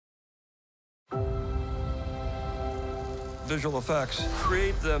visual effects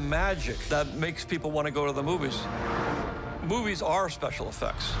create the magic that makes people want to go to the movies. Movies are special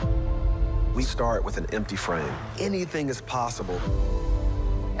effects. We start with an empty frame. Anything is possible.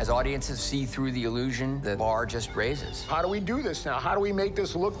 As audiences see through the illusion, the bar just raises. How do we do this now? How do we make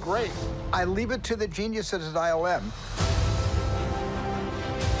this look great? I leave it to the geniuses at ILM.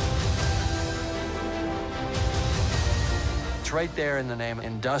 It's right there in the name,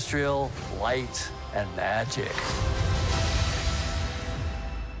 industrial, light, and magic.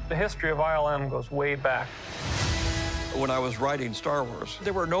 The history of ILM goes way back. When I was writing Star Wars,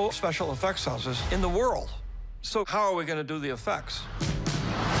 there were no special effects houses in the world. So how are we going to do the effects?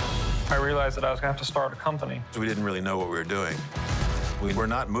 I realized that I was going to have to start a company. We didn't really know what we were doing. We were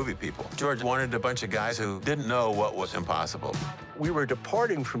not movie people. George wanted a bunch of guys who didn't know what was impossible. We were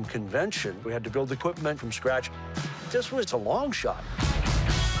departing from convention. We had to build equipment from scratch. This was a long shot.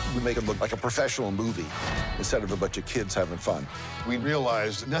 We make it look like a professional movie instead of a bunch of kids having fun. We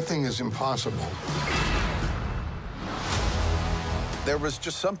realized nothing is impossible. There was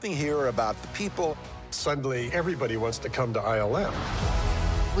just something here about the people. Suddenly, everybody wants to come to ILM.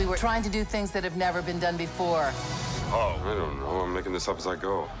 We were trying to do things that have never been done before. Oh, I don't know. I'm making this up as I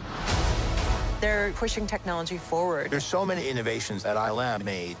go. They're pushing technology forward. There's so many innovations that ILM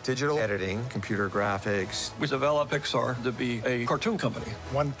made. Digital editing, computer graphics. We developed Pixar to be a cartoon company.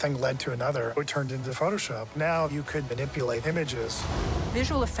 One thing led to another. It turned into Photoshop. Now you could manipulate images.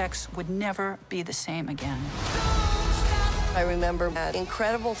 Visual effects would never be the same again. I remember that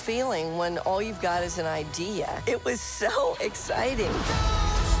incredible feeling when all you've got is an idea. It was so exciting.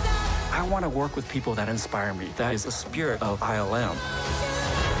 I want to work with people that inspire me. That is the spirit of ILM.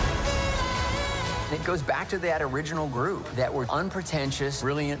 It goes back to that original group that were unpretentious,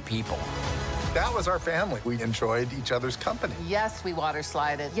 brilliant people. That was our family. We enjoyed each other's company. Yes, we water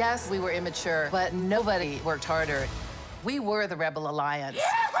slided. Yes, we were immature, but nobody worked harder. We were the Rebel Alliance.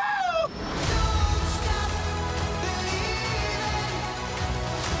 Yeah!